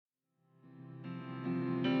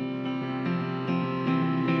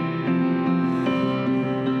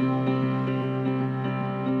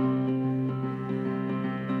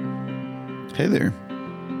Hey there.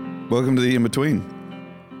 Welcome to the In Between.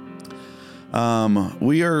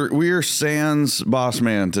 We are sans boss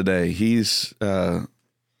man today. He's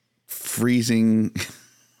freezing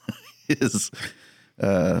his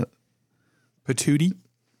patootie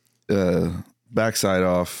backside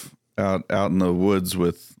off out in the woods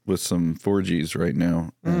with some 4Gs right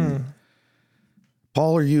now.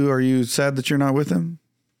 Paul, are you sad that you're not with him?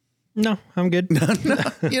 No, I'm good.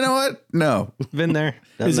 You know what? No. Been there.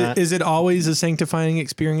 Is it always a sanctifying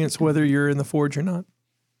experience whether you're in the forge or not?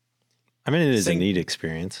 I mean, it is a neat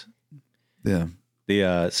experience.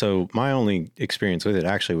 Yeah. So my only experience with it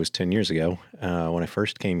actually was 10 years ago when I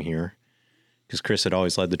first came here, because Chris had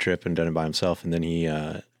always led the trip and done it by himself. And then he,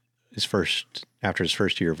 after his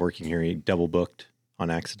first year of working here, he double booked on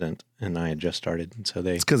accident, and I had just started. And so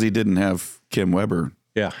it's because he didn't have Kim Weber.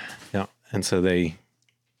 Yeah. And so they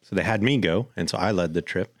had me go, and so I led the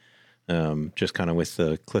trip, just kind of with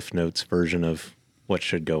the Cliff Notes version of what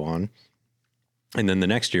should go on. And then the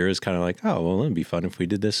next year is kind of like, oh, well, it'd be fun if we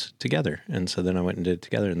did this together. And so then I went and did it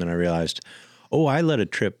together, and then I realized, oh, I led a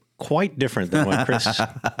trip quite different than what Chris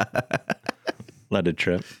led a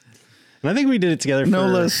trip. And I think we did it together for...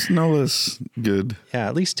 No less good. Yeah,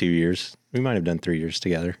 at least 2 years. We might have done 3 years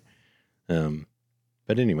together.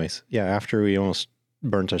 But anyways, yeah, after we almost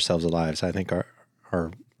burnt ourselves alive, so I think our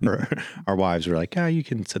wives were like, you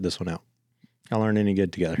can sit this one out. Y'all aren't any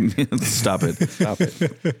good together. Stop it.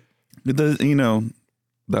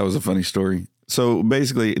 That was a funny story. So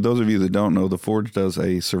basically, those of you that don't know, the Forge does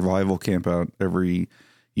a survival camp out every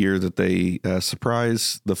year that they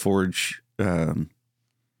surprise the Forge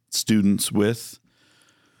students with.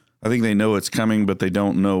 I think they know it's coming, but they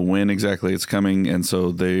don't know when exactly it's coming. And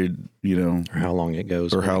so they, or how long it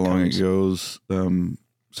goes.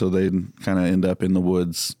 So they kind of end up in the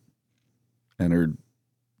woods and are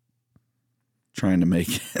trying to make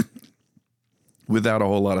it without a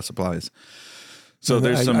whole lot of supplies. So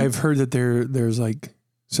I've heard that there's like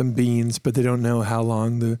some beans, but they don't know how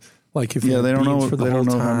long they don't know for the whole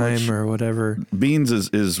time or whatever. Beans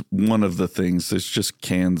is one of the things. It's just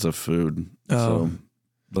cans of food. Oh.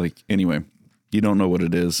 So anyway, you don't know what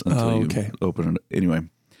it is until you open it. Anyway,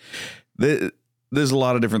 there's a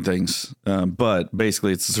lot of different things, but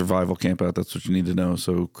basically it's a survival camp out. That's what you need to know.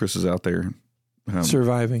 So Chris is out there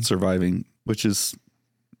surviving, which is,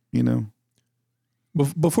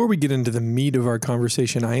 Before we get into the meat of our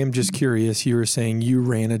conversation, I am just curious. You were saying you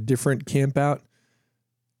ran a different camp out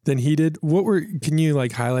than he did. Can you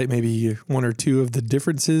highlight maybe one or two of the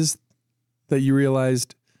differences that you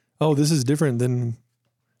realized, oh, this is different than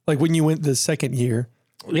when you went the second year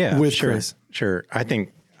with Chris? Sure. I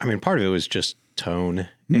mean, part of it was just tone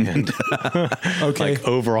and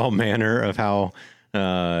overall manner of how,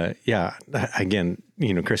 again,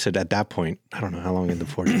 Chris said at that point, I don't know how long had the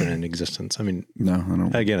Forge been in existence. I mean, no, I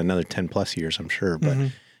don't. Again, another 10 plus years, I'm sure.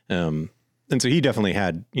 But, and so he definitely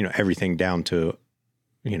had, everything down to,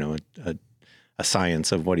 a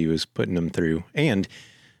science of what he was putting them through. And,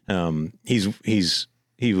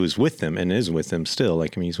 he was with them and is with them still.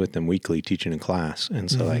 He's with them weekly teaching in class. And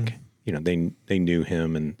so they knew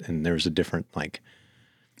him and there was a different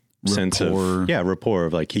sense of rapport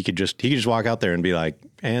of he could just walk out there and be like,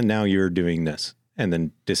 and now you're doing this, and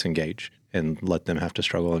then disengage and let them have to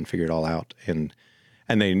struggle and figure it all out. And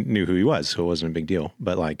they knew who he was, so it wasn't a big deal.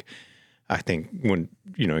 But I think when,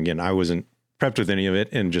 again, I wasn't prepped with any of it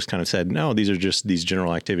and just kind of said, no, these are just these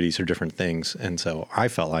general activities or different things. And so I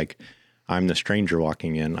felt like I'm the stranger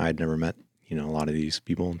walking in. I'd never met, a lot of these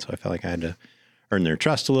people. And so I felt like I had to earn their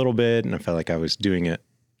trust a little bit. And I felt like I was doing it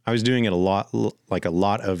a lot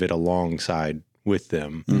of it alongside with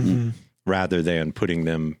them rather than putting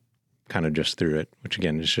them kind of just through it, which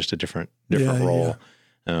again is just a different role.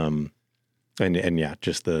 Yeah.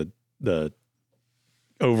 Just the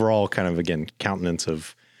overall kind of, again, countenance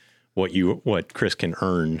of what Chris can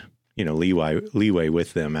earn, leeway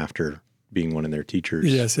with them after being one of their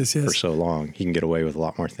teachers for so long. He can get away with a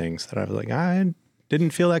lot more things that I was like, I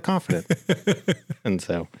didn't feel that confident. And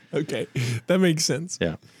so. Okay. That makes sense.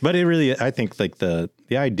 Yeah. But it really, I think the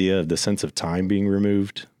idea of the sense of time being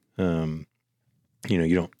removed, you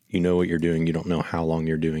know what you're doing. You don't know how long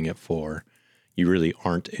you're doing it for. You really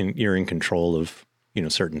you're in control of,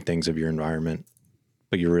 certain things of your environment,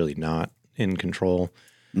 but you're really not in control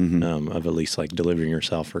of at least delivering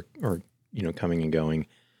yourself or coming and going.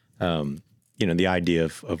 The idea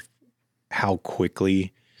of how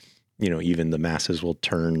quickly, even the masses will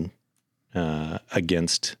turn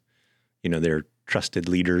against, their trusted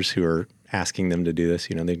leaders who are asking them to do this.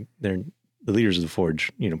 They're the leaders of the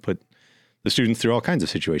Forge, put the students through all kinds of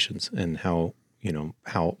situations, and how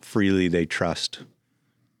freely they trust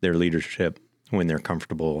their leadership when they're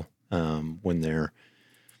comfortable, when they're,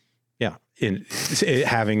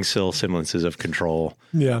 having still semblances of control.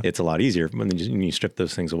 Yeah. It's a lot easier when you strip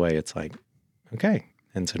those things away. It's like, okay.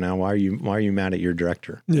 And so now why are you mad at your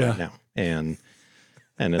director right now? And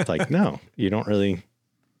it's like, no, you don't really,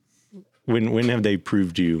 when have they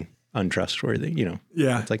proved you untrustworthy?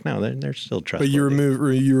 Yeah. It's like, no, they're still trustworthy.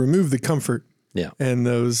 But you remove the comfort. Yeah. And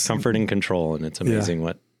those comfort and control. And it's amazing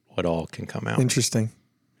what all can come out. Interesting.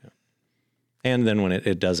 Yeah. And then when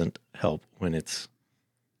it doesn't help, when it's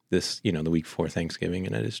this, the week before Thanksgiving,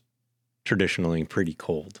 and it is traditionally pretty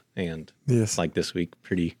cold, and like this week,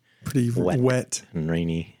 pretty wet and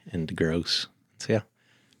rainy and gross. So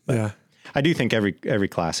I do think every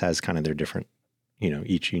class has kind of their different,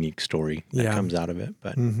 each unique story that comes out of it.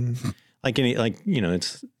 But it's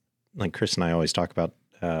like Chris and I always talk about,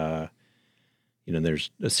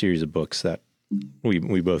 there's a series of books that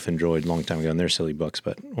we both enjoyed a long time ago, and they're silly books,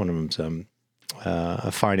 but one of them's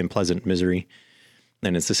A Fine and Pleasant Misery.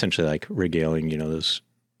 And it's essentially like regaling, those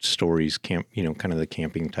stories, kind of the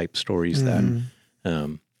camping type stories that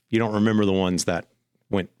you don't remember the ones that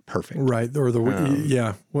went perfect. Right. Or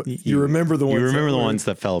you remember the ones. You remember the ones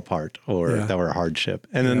that fell apart or that were a hardship.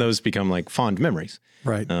 And then those become like fond memories.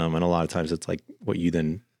 Right. And a lot of times it's like what you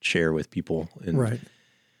then share with people. And, right.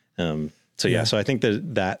 So I think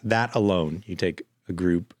that alone, you take a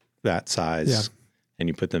group that size and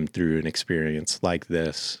you put them through an experience like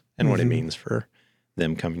this and what it means for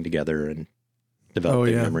them coming together and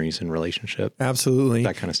developing memories and relationship. Absolutely.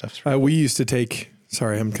 That kind of stuff. We used to take,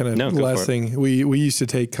 I'm kind of last thing. We used to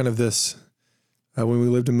take kind of this, when we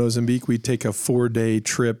lived in Mozambique, we'd take a 4-day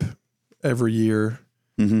trip every year.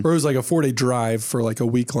 Mm-hmm. Or it was like a 4-day drive for like a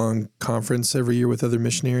week-long conference every year with other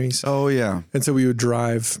missionaries. Oh, yeah. And so we would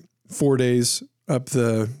drive 4 days up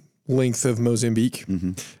the length of Mozambique,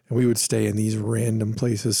 and we would stay in these random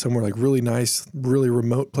places, somewhere like really nice, really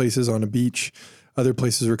remote places on a beach. Other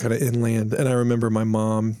places were kind of inland. And I remember my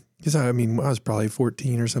mom, because I was probably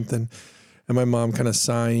 14 or something, and my mom kind of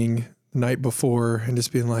sighing the night before and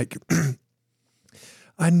just being like,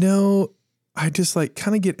 I know I just like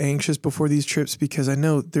kind of get anxious before these trips because I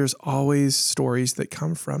know there's always stories that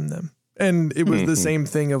come from them. And it was the same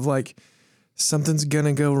thing of like, something's going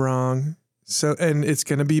to go wrong. And it's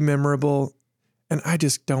going to be memorable. And I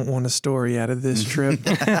just don't want a story out of this trip.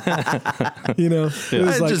 I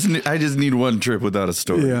just need one trip without a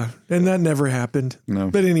story. Yeah. And that never happened.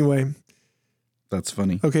 No. But anyway. That's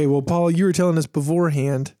funny. Okay. Well, Paul, you were telling us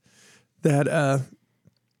beforehand that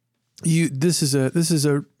this is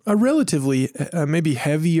a relatively maybe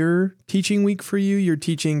heavier teaching week for you. You're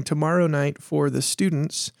teaching tomorrow night for the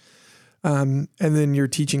students. And then you're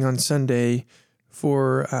teaching on Sunday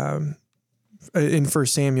for in 1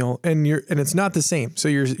 Samuel, and it's not the same. So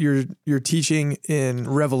you're teaching in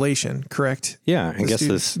Revelation, correct? Yeah, I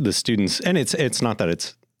guess the students, and it's not that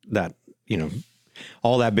it's that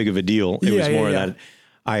all that big of a deal. It was more that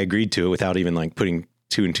I agreed to it without even like putting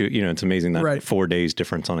 2 and 2. It's amazing that 4 days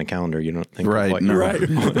difference on a calendar. You don't think right, what no. right.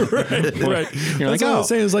 You're like, I was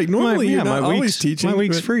saying, it's like normally you're not always teaching. My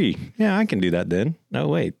week's free. Yeah, I can do that then. No,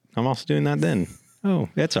 wait, I'm also doing that then. Oh,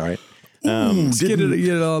 that's all right. Get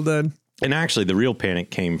it all done. And actually, the real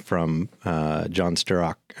panic came from John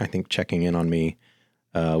Sturrock, I think, checking in on me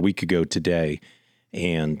a week ago today,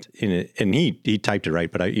 and he typed it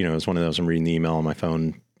right, but it was one of those, I'm reading the email on my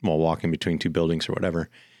phone while walking between 2 buildings or whatever,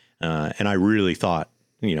 and I really thought,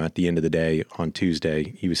 at the end of the day on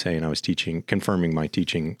Tuesday, he was saying I was confirming my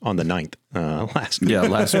teaching on the 9th last week. Yeah,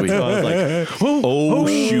 last week. So I was like,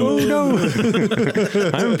 shoot, no.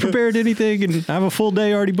 I haven't prepared anything, and I have a full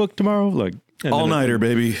day already booked tomorrow. Like. All-nighter,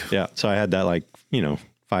 baby. Yeah. So I had that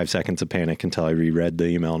 5 seconds of panic until I reread the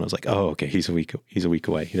email, and I was like, oh, okay, he's a week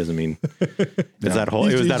away. He doesn't mean it's that whole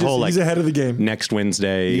he's ahead of the game. Next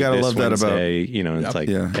Wednesday. You gotta love that about it's like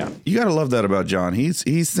You gotta love that about John.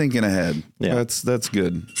 He's thinking ahead. Yeah. That's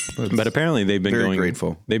good. But apparently they've been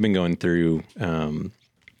grateful. They've been going through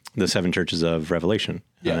the 7 churches of Revelation.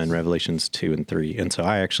 And Revelations 2 and 3. And so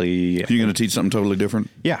I actually... You're going to teach something totally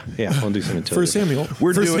different? Yeah. We'll do something totally Samuel.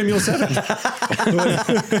 We're First Samuel 7.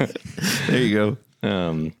 There you go.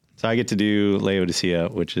 So I get to do Laodicea,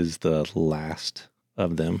 which is the last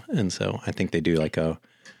of them. And so I think they do like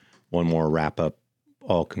one more wrap up,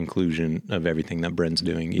 all conclusion of everything that Bren's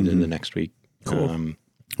doing either the next week. Cool.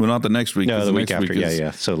 Well, not the next week. No, the week after.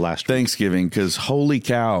 Yeah. So last week. Thanksgiving, because holy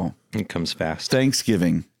cow. It comes fast.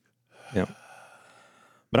 Thanksgiving. Yeah.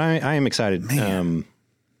 But I am excited. And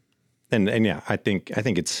I think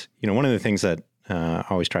it's, one of the things that I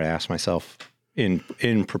always try to ask myself in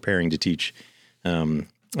preparing to teach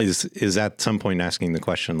is at some point asking the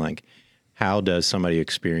question, like, how does somebody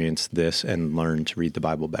experience this and learn to read the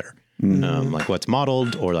Bible better? Like what's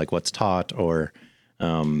modeled or like what's taught or,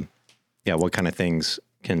 what kind of things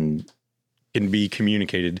can be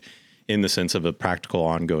communicated in the sense of a practical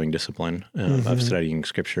ongoing discipline of studying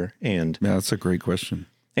Scripture. And that's a great question.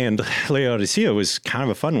 And Laodicea was kind of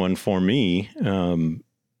a fun one for me. And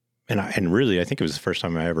really, I think it was the first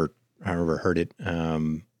time I ever heard it.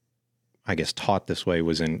 I guess taught this way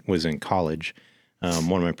was in college.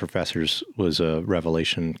 One of my professors was a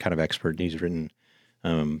Revelation kind of expert. He's written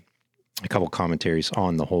a couple commentaries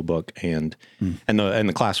on the whole book, and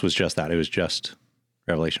the class was just that. It was just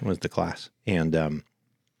Revelation was the class. And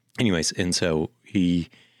anyways, and so he,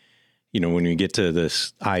 when we get to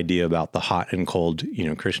this idea about the hot and cold,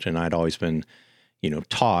 Christian, I'd always been,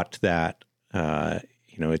 taught that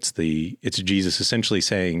it's Jesus essentially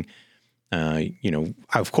saying,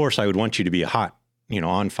 of course I would want you to be a hot,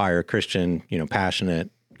 on fire Christian,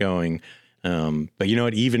 passionate, going, but you know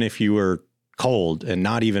what, even if you were cold and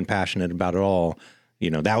not even passionate about it all,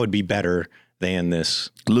 that would be better than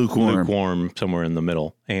this lukewarm somewhere in the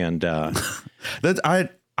middle. And I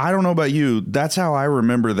don't know about you. That's how I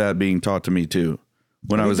remember that being taught to me too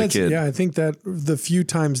when I was a kid. Yeah, I think that the few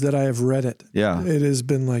times that I have read it, it has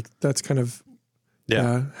been like, that's kind of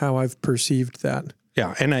how I've perceived that.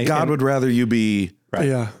 Yeah. And God would rather you be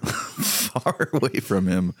far away from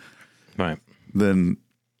him than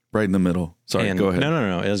right in the middle. Sorry, go ahead.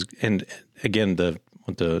 No. And again, the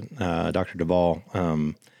Dr. Duvall,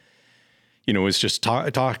 was just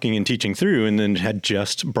talking and teaching through, and then had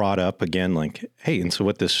just brought up again, like, hey, and so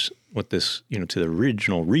what this, to the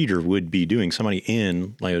original reader would be doing, somebody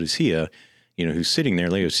in Laodicea, who's sitting there.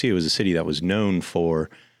 Laodicea was a city that was known for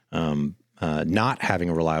not having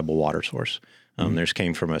a reliable water source. Theirs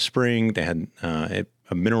came from a spring. They had a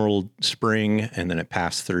mineral spring, and then it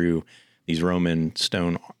passed through these Roman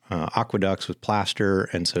stone aqueducts with plaster.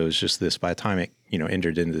 And so it was just this, by the time it,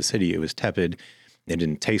 entered into the city, it was tepid. It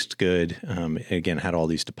didn't taste good. It, again, had all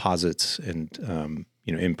these deposits and,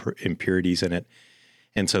 impurities in it.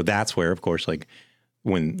 And so that's where, of course, like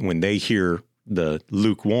when they hear the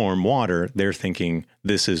lukewarm water, they're thinking,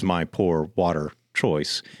 this is my poor water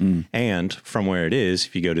choice. And from where it is,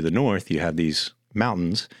 if you go to the north, you have these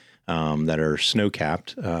mountains that are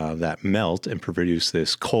snow-capped that melt and produce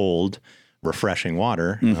this cold, refreshing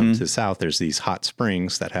water. To the south, there's these hot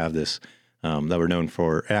springs that have this, that were known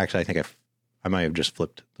for, actually, I think I might have just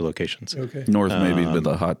flipped the locations. Okay. North maybe with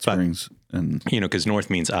the hot springs. And because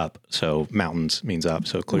north means up, so mountains means up.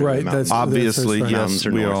 So clearly mountains. Obviously, mountains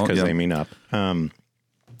are north because they mean up.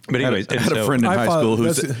 But anyways, I had a friend in high school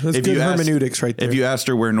who said, that's good hermeneutics right there. If you asked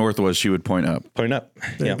her where north was, she would point up. Point up.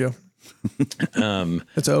 There you go.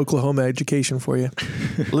 That's an Oklahoma education for you.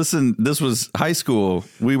 Listen, this was high school.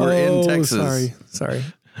 We were in Texas. Sorry.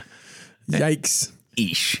 Yikes.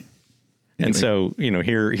 Eesh. And so,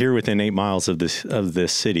 here within 8 miles of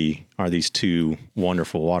this city are these two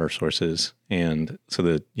wonderful water sources. And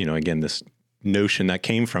so again, this notion that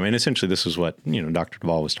came from, and essentially this is what, Dr.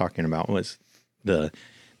 Duvall was talking about, was the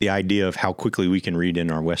idea of how quickly we can read in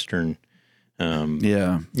our Western,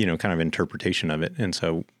 kind of interpretation of it. And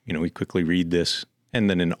so, we quickly read this, and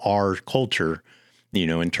then in our culture,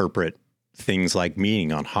 interpret things like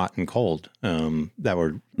meaning on hot and cold, that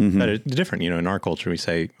were that are different. In our culture, we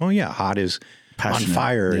say, oh yeah, hot is passionate. On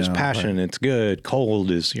fire is passion. Right. It's good. Cold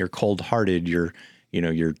is you're cold hearted. You're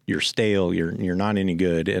stale. You're not any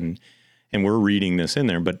good. And we're reading this in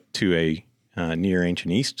there, but to a near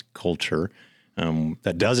ancient East culture,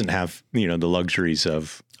 that doesn't have, the luxuries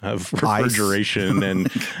of refrigeration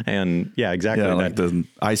and exactly. Yeah, like the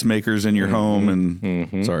ice makers in your home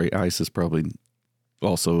and sorry, ice is probably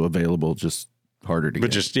also available, just harder to get. But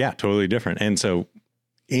just, totally different. And so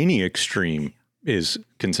any extreme is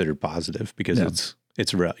considered positive because it's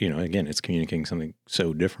again, it's communicating something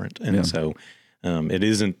so different. And so it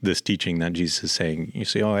isn't this teaching that Jesus is saying, you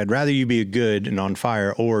say, oh, I'd rather you be good and on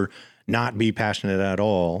fire or not be passionate at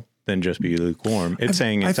all than just be lukewarm. It's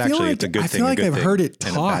saying it's actually it's a good thing. I feel like I've heard it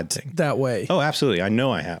taught that way. Oh, absolutely. I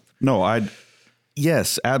know I have. No,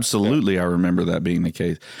 yes, absolutely. I remember that being the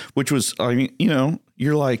case, which was,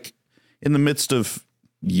 you're like in the midst of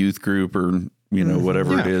youth group or,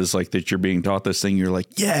 whatever it is, like that you're being taught this thing. You're like,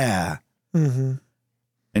 and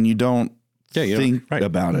you don't think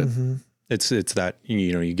about it. It's that,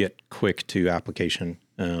 you get quick to application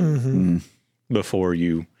before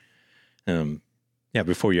you,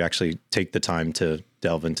 before you actually take the time to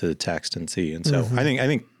delve into the text and see. And so I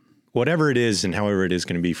think whatever it is and however it is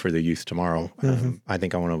going to be for the youth tomorrow, I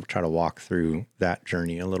think I want to try to walk through that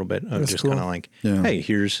journey a little bit of just kind of like, hey,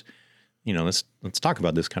 here's, let's talk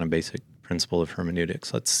about this kind of basic principle of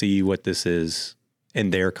hermeneutics. Let's see what this is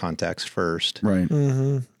in their context first. Right.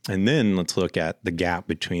 Mm-hmm. And then let's look at the gap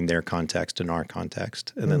between their context and our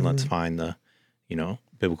context. And then let's find the,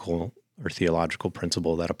 biblical or theological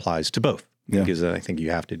principle that applies to both. Yeah. Because I think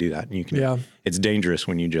you have to do that. And you can, it's dangerous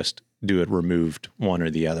when you just do it removed one or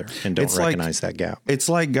the other and don't recognize that gap. It's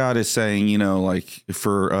like God is saying, like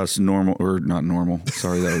for us normal or not normal.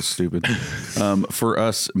 Sorry, that was stupid. For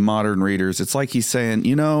us modern readers, it's like he's saying,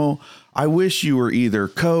 I wish you were either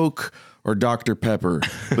Coke or Dr. Pepper,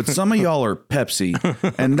 but some of y'all are Pepsi,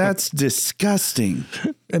 and that's disgusting.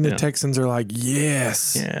 And the Texans are like,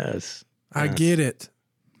 yes, I get it.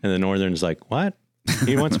 And the Northern's like, what?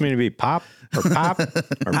 He wants me to be pop or pop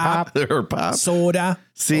or pop or pop soda.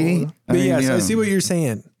 See, but I see what you're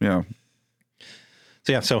saying. Yeah.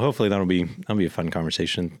 So hopefully that'll be a fun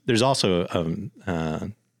conversation. There's also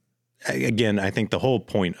again, I think the whole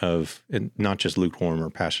point of not just lukewarm or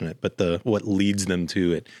passionate, but what leads them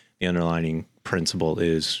to it, the underlying principle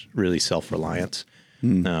is really self-reliance,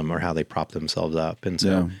 or how they prop themselves up. And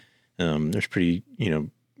so there's pretty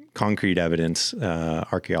concrete evidence,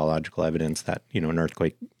 archaeological evidence that, an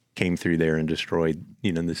earthquake came through there and destroyed,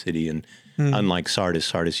 the city. And unlike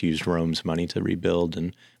Sardis used Rome's money to rebuild,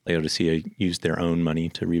 and Laodicea used their own money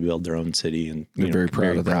to rebuild their own city. And they're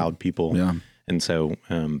very proud people. Yeah. And so,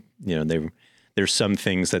 there's some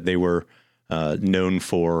things that they were known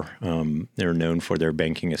for. They were known for their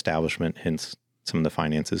banking establishment, hence some of the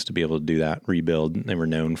finances to be able to do that rebuild. They were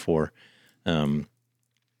known for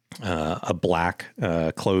a black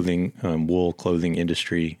clothing, wool clothing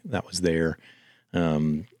industry that was there.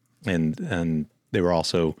 And they were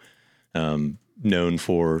also known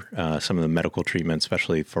for some of the medical treatment,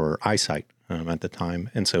 especially for eyesight at the time.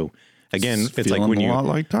 And so again, it's like when you, a lot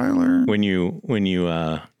like Tyler, when you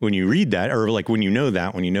read that, or like when you know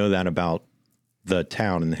that about the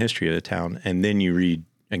town and the history of the town, and then you read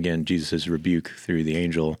again Jesus's rebuke through the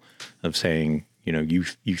angel of saying, you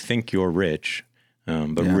think you're rich,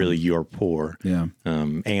 but really you're poor,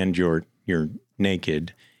 and you're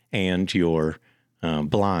naked, and you're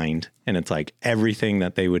blind, and it's like everything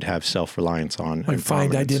that they would have self-reliance on, like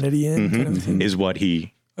find identity in, kind of thing. is what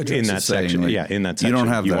he in that section. In that section, you don't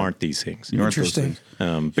have you that. aren't these things. You aren't those things.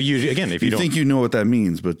 But you again, if you don't think you know what that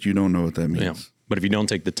means, but you don't know what that means. Yeah. But if you don't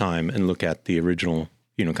take the time and look at the original,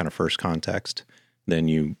 kind of first context, then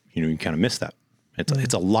you kind of miss that.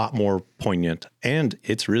 It's a lot more poignant, and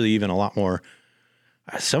it's really even a lot more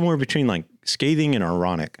somewhere between like scathing and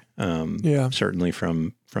ironic. Certainly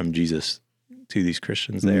from Jesus to these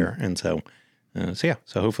Christians there. And so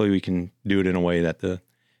hopefully we can do it in a way that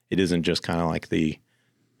it isn't just kind of like this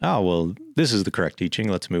is the correct teaching,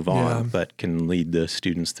 let's move on, but can lead the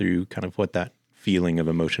students through kind of what that feeling of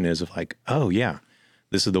emotion is of like, oh yeah,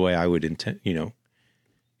 this is the way I would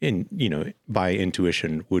by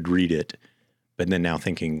intuition would read it, but then now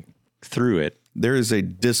thinking through it. There is a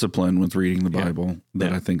discipline with reading the Bible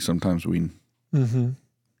that I think sometimes we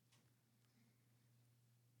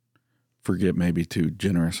forget, maybe too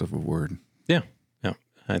generous of a word. Yeah.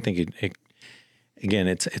 I think it again,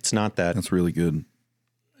 it's not that. That's really good.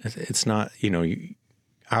 It's not,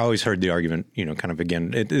 I always heard the argument, kind of again,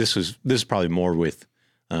 this is probably more with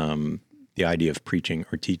the idea of preaching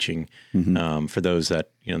or teaching for those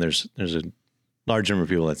that, there's a large number of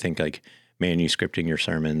people that think like manuscripting your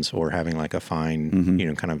sermons or having like a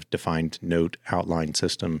fine, kind of defined note outline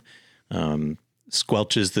system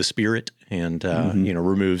squelches the spirit and,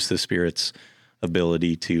 removes the spirit's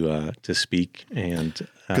ability to speak. And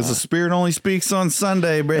because the Spirit only speaks on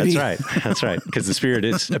Sunday, baby. That's right. Because the Spirit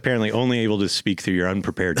is apparently only able to speak through your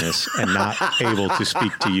unpreparedness and not able to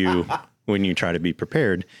speak to you when you try to be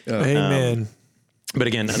prepared. Amen. But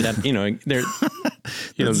again, that there,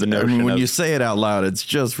 the notion when you say it out loud, it's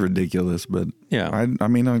just ridiculous. But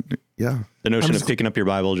the notion of picking up your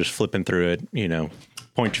Bible, just flipping through it,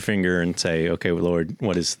 point your finger and say, "Okay, Lord,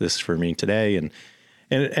 what is this for me today?" And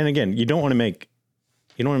again, you don't want to make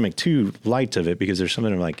too light of it, because there's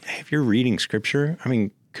something like, hey, if you're reading scripture, I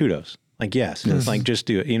mean, kudos. Like, yes. Like just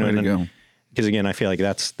do it, because again, I feel like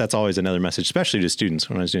that's always another message, especially to students.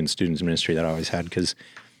 When I was doing students ministry, that I always had, because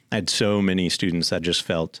I had so many students that just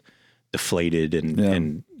felt deflated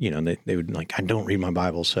and they would like, I don't read my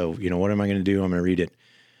Bible. So, what am I going to do? I'm going to read it.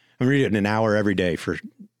 I'm going to read it in an hour every day for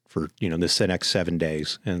this next 7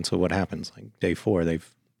 days. And so what happens? Like day 4, they've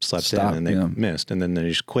slept in and they've missed, and then they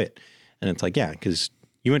just quit. And it's like, because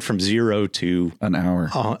you went from 0 to an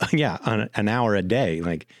hour. An hour a day.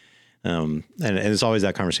 Like, and it's always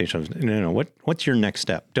that conversation of, what's your next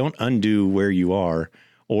step? Don't undo where you are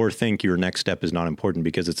or think your next step is not important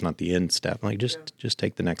because it's not the end step. Like just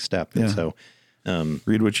take the next step. And so,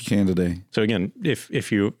 Read what you can today. So again,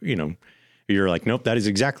 if you know, you're like, nope, that is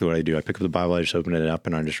exactly what I do. I pick up the Bible, I just open it up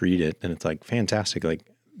and I just read it. And it's like, fantastic. Like,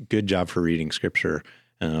 good job for reading scripture.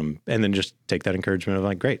 And then just take that encouragement of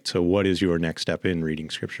like, great. So what is your next step in reading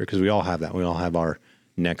scripture? Because we all have that. We all have our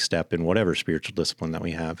next step in whatever spiritual discipline that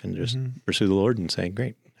we have, and just pursue the Lord and say,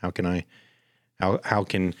 great, how can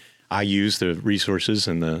I use the resources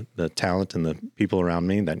and the talent and the people around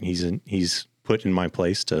me that he's put in my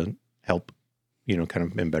place to help, you know, kind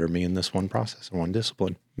of embetter me in this one process and one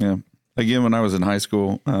discipline. Yeah. Again, when I was in high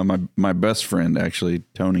school, my best friend, actually,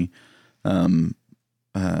 Tony,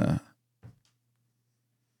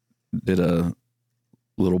 did a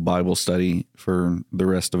little Bible study for the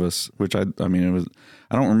rest of us, which I don't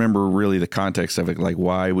remember really the context of it, like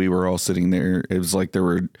why we were all sitting there. It was like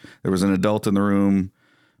there was an adult in the room,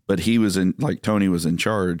 but Tony was in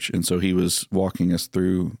charge. And so he was walking us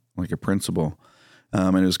through like a principle.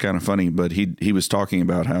 And it was kind of funny, but he was talking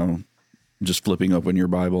about how just flipping open your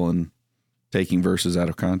Bible and taking verses out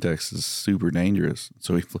of context is super dangerous.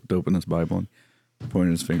 So he flipped open his Bible and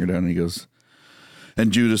pointed his finger down and he goes,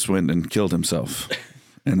 and Judas went and killed himself.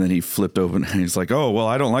 And then he flipped open and he's like, oh, well,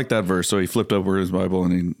 I don't like that verse. So he flipped over his Bible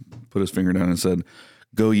and he put his finger down and said,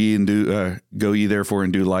 go ye therefore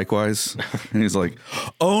and do likewise. And he's like,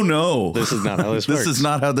 oh no, this is not how this works. This is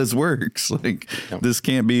not how this works. Like, This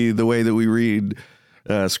can't be the way that we read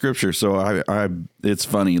scripture. So it's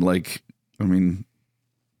funny. Like, I mean,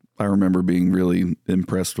 I remember being really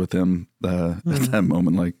impressed with him at that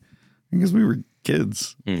moment. Like, because we were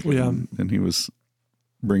kids, and he was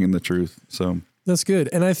bringing the truth. So that's good.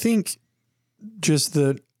 And I think just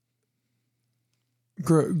the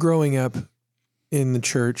growing up in the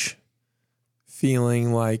church,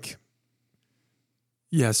 feeling like,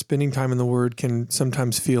 spending time in the Word can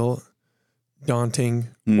sometimes feel daunting,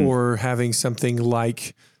 or having something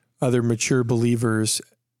like other mature believers.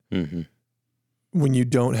 When you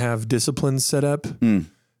don't have discipline set up,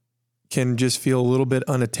 can just feel a little bit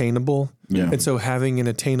unattainable. Yeah. And so having an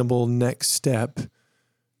attainable next step,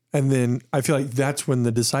 and then I feel like that's when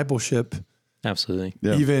the discipleship absolutely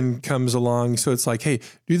even comes along. So it's like, hey,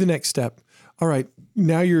 do the next step. All right,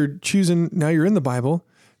 now you're in the Bible.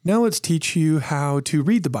 Now let's teach you how to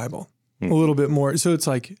read the Bible a little bit more. So it's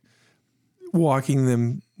like walking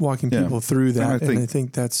people through that. And I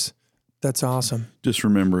think that's awesome. Just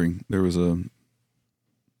remembering there was all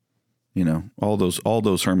those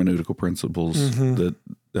hermeneutical principles that,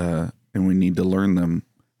 and we need to learn them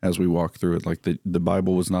as we walk through it. Like the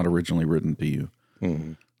Bible was not originally written to you.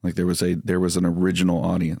 Like there was an original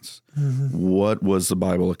audience. What was the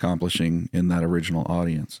Bible accomplishing in that original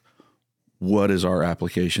audience? What is our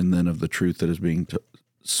application then of the truth that is being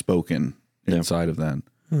spoken inside of that?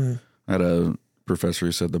 I had a professor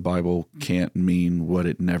who said the Bible can't mean what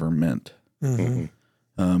it never meant.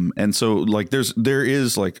 And so like there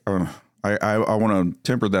is like, I want to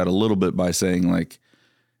temper that a little bit by saying like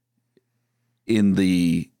in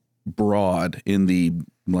the broad, in the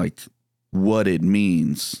like what it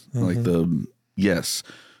means, like there's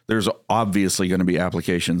obviously going to be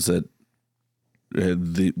applications that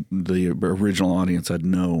the original audience had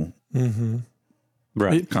no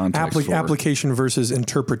context for. Application versus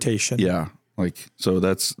interpretation. Yeah. Like, so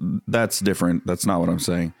that's different. That's not what I'm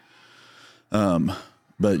saying.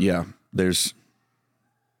 But yeah, there's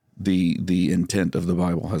the intent of the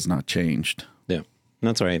Bible has not changed. Yeah. And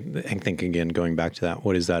that's right. I think, again, going back to that,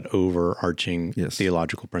 what is that overarching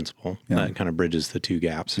theological principle that kind of bridges the two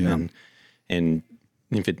gaps? Yeah. And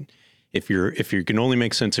if you can only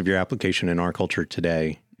make sense of your application in our culture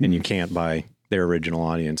today and you can't by their original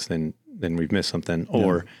audience, then we've missed something. Yeah.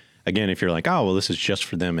 Or again, if you're like, oh, well, this is just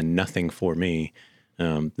for them and nothing for me,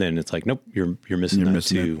 then it's like, nope, you're missing that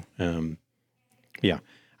too.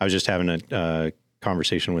 I was just having a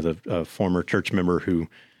conversation with a former church member who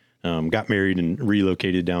got married and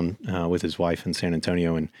relocated down with his wife in San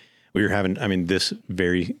Antonio. And we were having, this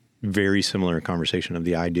very, very similar conversation of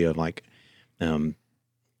the idea of like,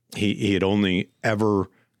 he had only ever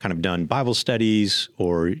kind of done Bible studies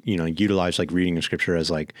or, utilized like reading of scripture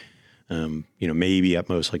as like, maybe at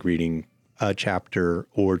most like reading a chapter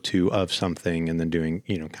or two of something and then doing,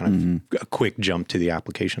 kind of a quick jump to the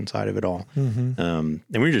application side of it all. And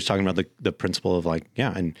we were just talking about the principle of like,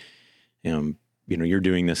 you're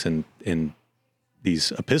doing this in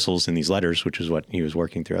these epistles, in these letters, which is what he was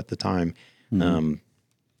working through at the time. And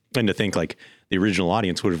to think like the original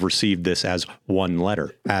audience would have received this as one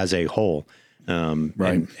letter, as a whole.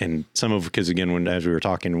 Right. And some of, because again, as we were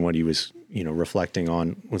talking, what he was, reflecting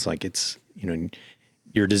on was like, it's,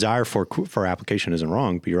 your desire for application isn't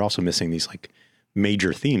wrong, but you're also missing these like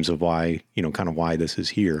major themes of why, kind of why this is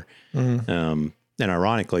here. And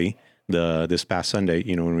ironically, this past Sunday,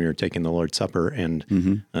 when we were taking the Lord's Supper,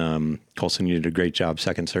 and Colson, you did a great job,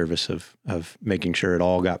 second service, of making sure it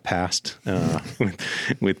all got passed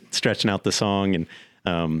with stretching out the song.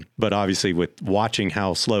 And but obviously with watching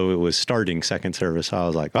how slow it was starting second service, I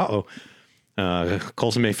was like,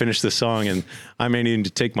 Colson may finish this song and I may need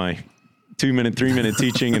to take my 2-minute, 3-minute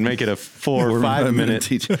teaching and make it a 4 or 5 minute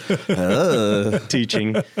teaching.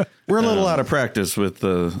 We're a little out of practice with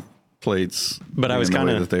the plates, but I was kind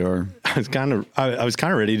of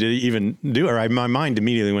ready to even do it. Or my mind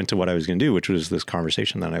immediately went to what I was going to do, which was this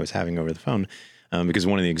conversation that I was having over the phone. Because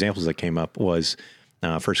one of the examples that came up was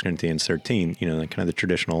 1 Corinthians 13, kind of the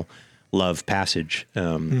traditional love passage,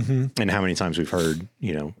 and how many times we've heard,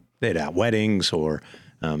 it at weddings, or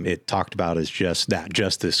it talked about as just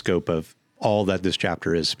the scope of all that this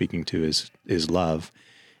chapter is speaking to is love.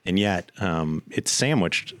 And yet it's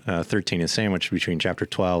sandwiched, 13 is sandwiched between chapter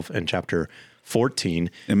 12 and chapter 14.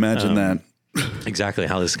 Imagine that. Exactly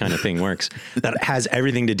how this kind of thing works. That has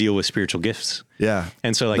everything to deal with spiritual gifts. Yeah.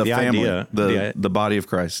 And so like the family, idea, the body of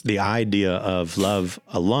Christ, the idea of love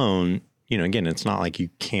alone, again, it's not like you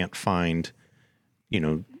can't find,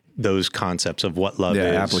 those concepts of what love is.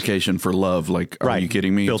 Application for love. Like, are you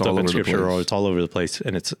kidding me? Built up in scripture, or it's all over the place.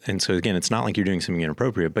 And so again, it's not like you're doing something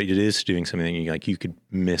inappropriate, but it is doing something that you could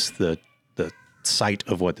miss the sight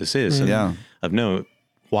of what this is. And of no,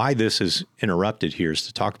 why this is interrupted here is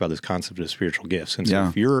to talk about this concept of spiritual gifts. And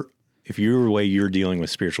so if your way you're dealing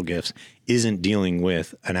with spiritual gifts isn't dealing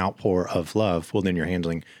with an outpour of love, well, then you're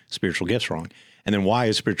handling spiritual gifts wrong. And then why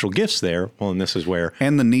is spiritual gifts there? Well, and this is where...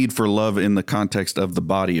 And the need for love in the context of the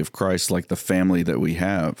body of Christ, like the family that we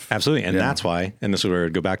have. Absolutely. And that's why, and this is where I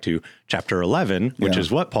go back to chapter 11, which is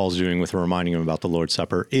what Paul's doing with reminding them about the Lord's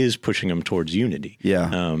Supper, is pushing them towards unity.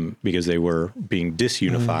 Yeah. Because they were being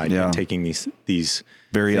disunified and taking these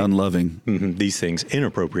very unloving, these things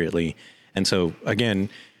inappropriately. And so, again...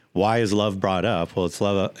 Why is love brought up? Well,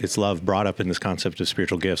 it's love brought up in this concept of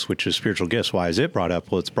spiritual gifts, which is spiritual gifts. Why is it brought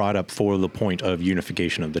up? Well, it's brought up for the point of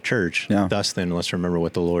unification of the church. Yeah. Thus, then, let's remember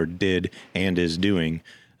what the Lord did and is doing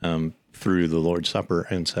through the Lord's Supper.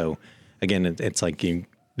 And so, again, it's like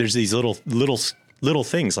there's these little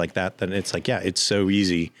things like that it's like, it's so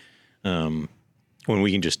easy when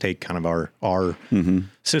we can just take kind of our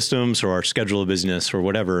systems or our schedule of business or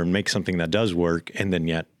whatever and make something that does work, and then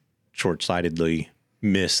yet short-sightedly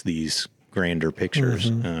miss these grander pictures.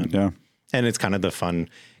 And it's kind of the fun,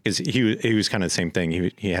 because he was kind of the same thing.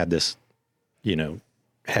 He had this,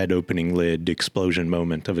 head opening lid explosion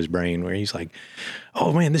moment of his brain where he's like,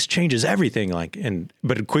 oh man, this changes everything.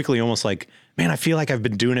 But it quickly almost like, man, I feel like I've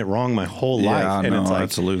been doing it wrong my whole life. And it's like,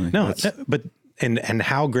 absolutely. No, but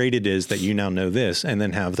how great it is that you now know this and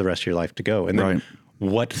then have the rest of your life to go. And then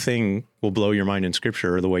what thing will blow your mind in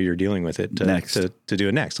scripture or the way you're dealing with it to do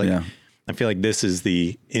it next? I feel like this is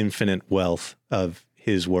the infinite wealth of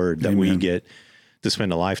his word that we get to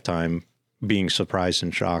spend a lifetime being surprised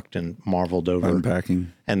and shocked and marveled over,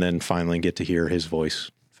 unpacking, and then finally get to hear his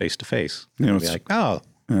voice face to face. And be like,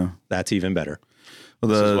 that's even better. Well,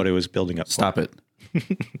 this is what it was building up. Stop it.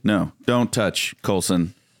 No, don't touch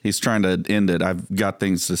Colson. He's trying to end it. I've got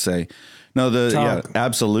things to say. No,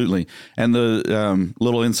 absolutely. And the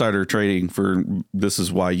little insider trading for this is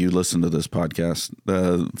why you listen to this podcast.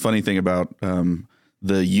 The funny thing about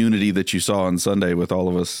the unity that you saw on Sunday with all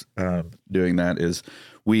of us doing that is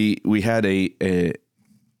we had a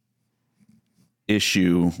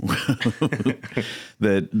issue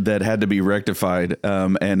that had to be rectified,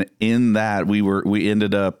 and in that we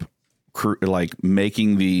ended up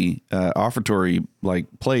making the offertory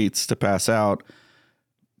plates to pass out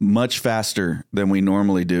much faster than we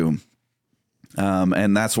normally do.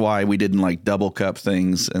 And that's why we didn't double cup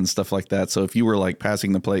things and stuff like that. So if you were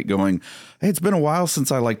passing the plate going, hey, it's been a while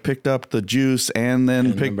since I picked up the juice and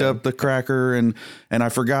then picked up the cracker and I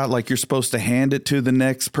forgot you're supposed to hand it to the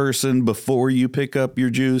next person before you pick up your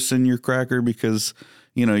juice and your cracker, because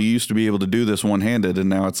you used to be able to do this one-handed, and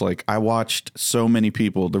now it's I watched so many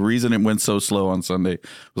people. The reason it went so slow on Sunday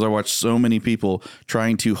was I watched so many people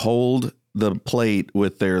trying to hold the plate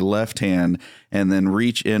with their left hand and then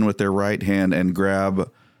reach in with their right hand and grab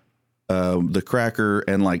the cracker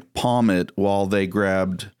and palm it while they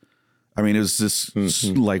grabbed. I mean, it was this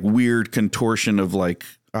weird contortion of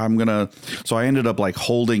so I ended up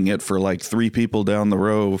holding it for 3 people down the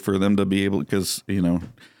row for them to be able, because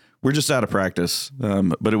we're just out of practice.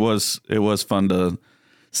 But it was fun to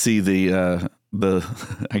see the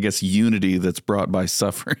I guess unity that's brought by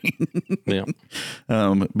suffering,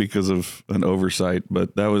 because of an oversight.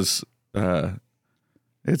 But that was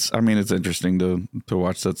It's interesting to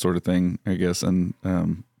watch that sort of thing, I guess. And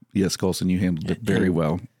yes, Colson, you handled it very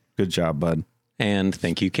well. Good job, bud. And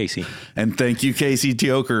thank you, Casey. And thank you, Casey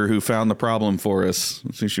Tioker, who found the problem for us.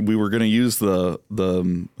 We were going to use the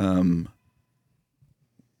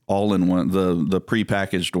all-in-one, the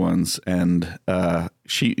prepackaged ones, and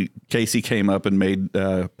Casey came up and made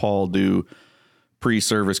Paul do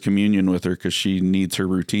pre-service communion with her because she needs her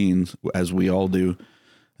routines, as we all do,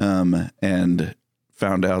 and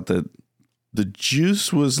found out that the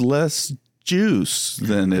juice was less juice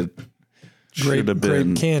than it should have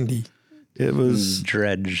been. Grape candy. It was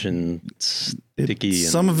dredge and sticky.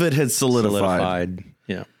 Some of it had solidified.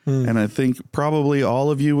 Yeah. And I think probably all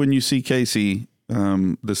of you, when you see Casey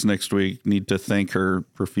this next week, need to thank her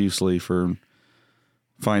profusely for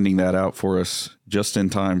finding that out for us just in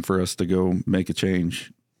time for us to go make a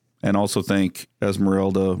change. And also thank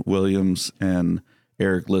Esmeralda Williams and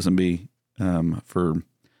Eric Lisenby for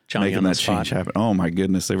making that change happen. Oh my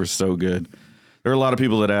goodness, they were so good. There are a lot of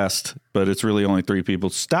people that asked, but it's really only 3 people.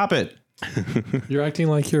 Stop it. You're acting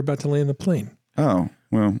like you're about to land the plane. Oh,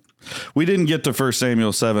 well, we didn't get to 1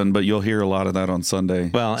 Samuel 7, but you'll hear a lot of that on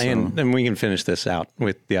Sunday. Well, so. and we can finish this out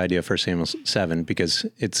with the idea of 1 Samuel 7, because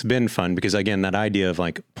it's been fun, because again, that idea of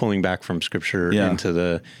like pulling back from scripture into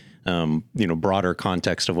the, broader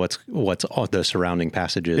context of what's all the surrounding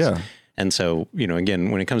passages. Yeah. And so,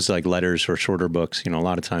 again, when it comes to like letters or shorter books, a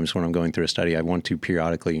lot of times when I'm going through a study, I want to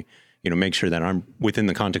periodically, make sure that I'm within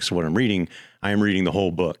the context of what I'm reading. I am reading the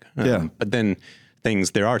whole book. But then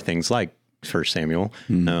there are things like 1 Samuel,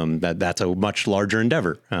 that's a much larger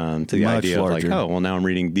endeavor to the idea of like, oh, well, now I'm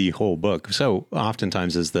reading the whole book. So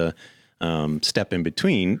oftentimes as the step in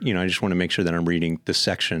between, I just want to make sure that I'm reading the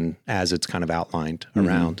section as it's kind of outlined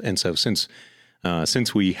around. And so since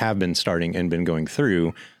we have been starting and been going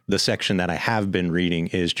through, the section that I have been reading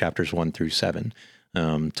is chapters 1 through 7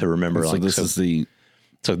 to remember.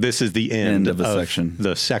 So this is the end of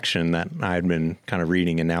the section that I had been kind of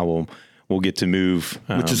reading, and now we'll get to move,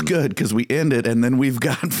 which is good because we end it, and then we've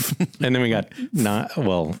got how many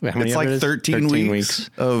it's like 13 weeks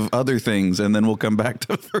of other things, and then we'll come back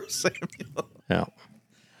to 1 Samuel. Yeah,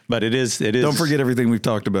 but it is. Don't forget everything we've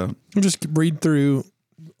talked about. We'll just read through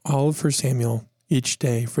all of 1 Samuel each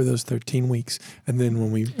day for those 13 weeks, and then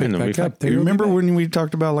when we pick back up, you remember when we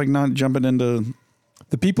talked about like not jumping into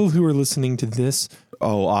the people who are listening to this?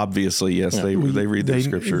 Oh, obviously, yes, they read the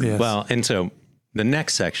scripture. Yes. Well, and so the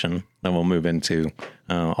next section that we'll move into,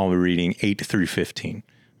 I'll be reading 8 through 15.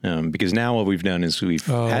 Because now what we've done is we've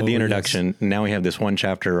had the introduction. Yes. And now we have this one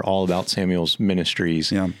chapter all about Samuel's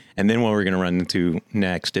ministries. Yeah. And then what we're going to run into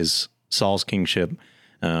next is Saul's kingship,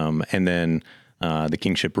 and then the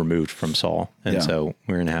kingship removed from Saul. And so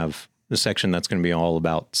we're going to have a section that's going to be all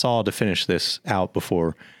about Saul to finish this out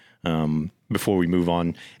before we move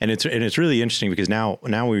on. And it's really interesting because now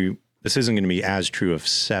this isn't going to be as true of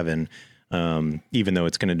 7, even though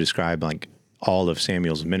it's going to describe like all of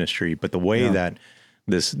Samuel's ministry, but the way that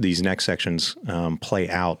these next sections play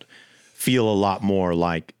out feel a lot more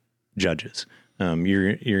like Judges.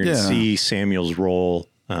 You're going to see Samuel's role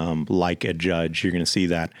like a judge. You're going to see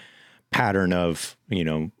that pattern of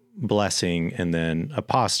blessing, and then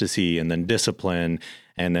apostasy, and then discipline,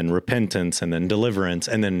 and then repentance, and then deliverance,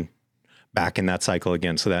 and then back in that cycle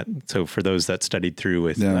again. So for those that studied through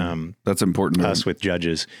with that's important us with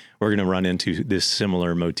Judges, we're going to run into this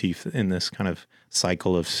similar motif in this kind of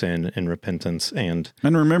cycle of sin and repentance and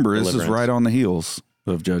remember, this is right on the heels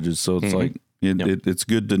of Judges. So it's like it's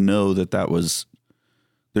good to know that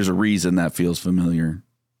there's a reason that feels familiar.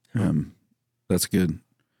 That's good.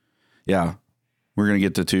 Yeah, we're going to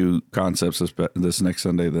get to 2 concepts this next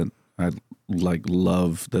Sunday that I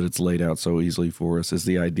love that it's laid out so easily for us, is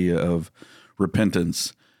the idea of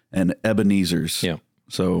repentance and Ebenezer's. Yeah.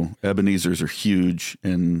 So Ebenezer's are huge,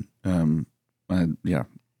 and I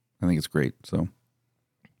think it's great. So,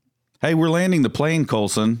 hey, we're landing the plane,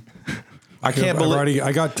 Colson. I can't believe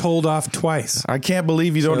I got told off twice. I can't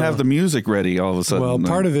believe you don't have the music ready all of a sudden. Well,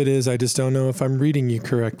 part of it is I just don't know if I'm reading you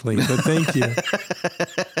correctly, but thank you.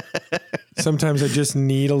 Sometimes I just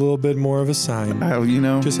need a little bit more of a sign.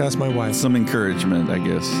 Just ask my wife. Some encouragement, I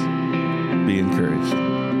guess. Be encouraged.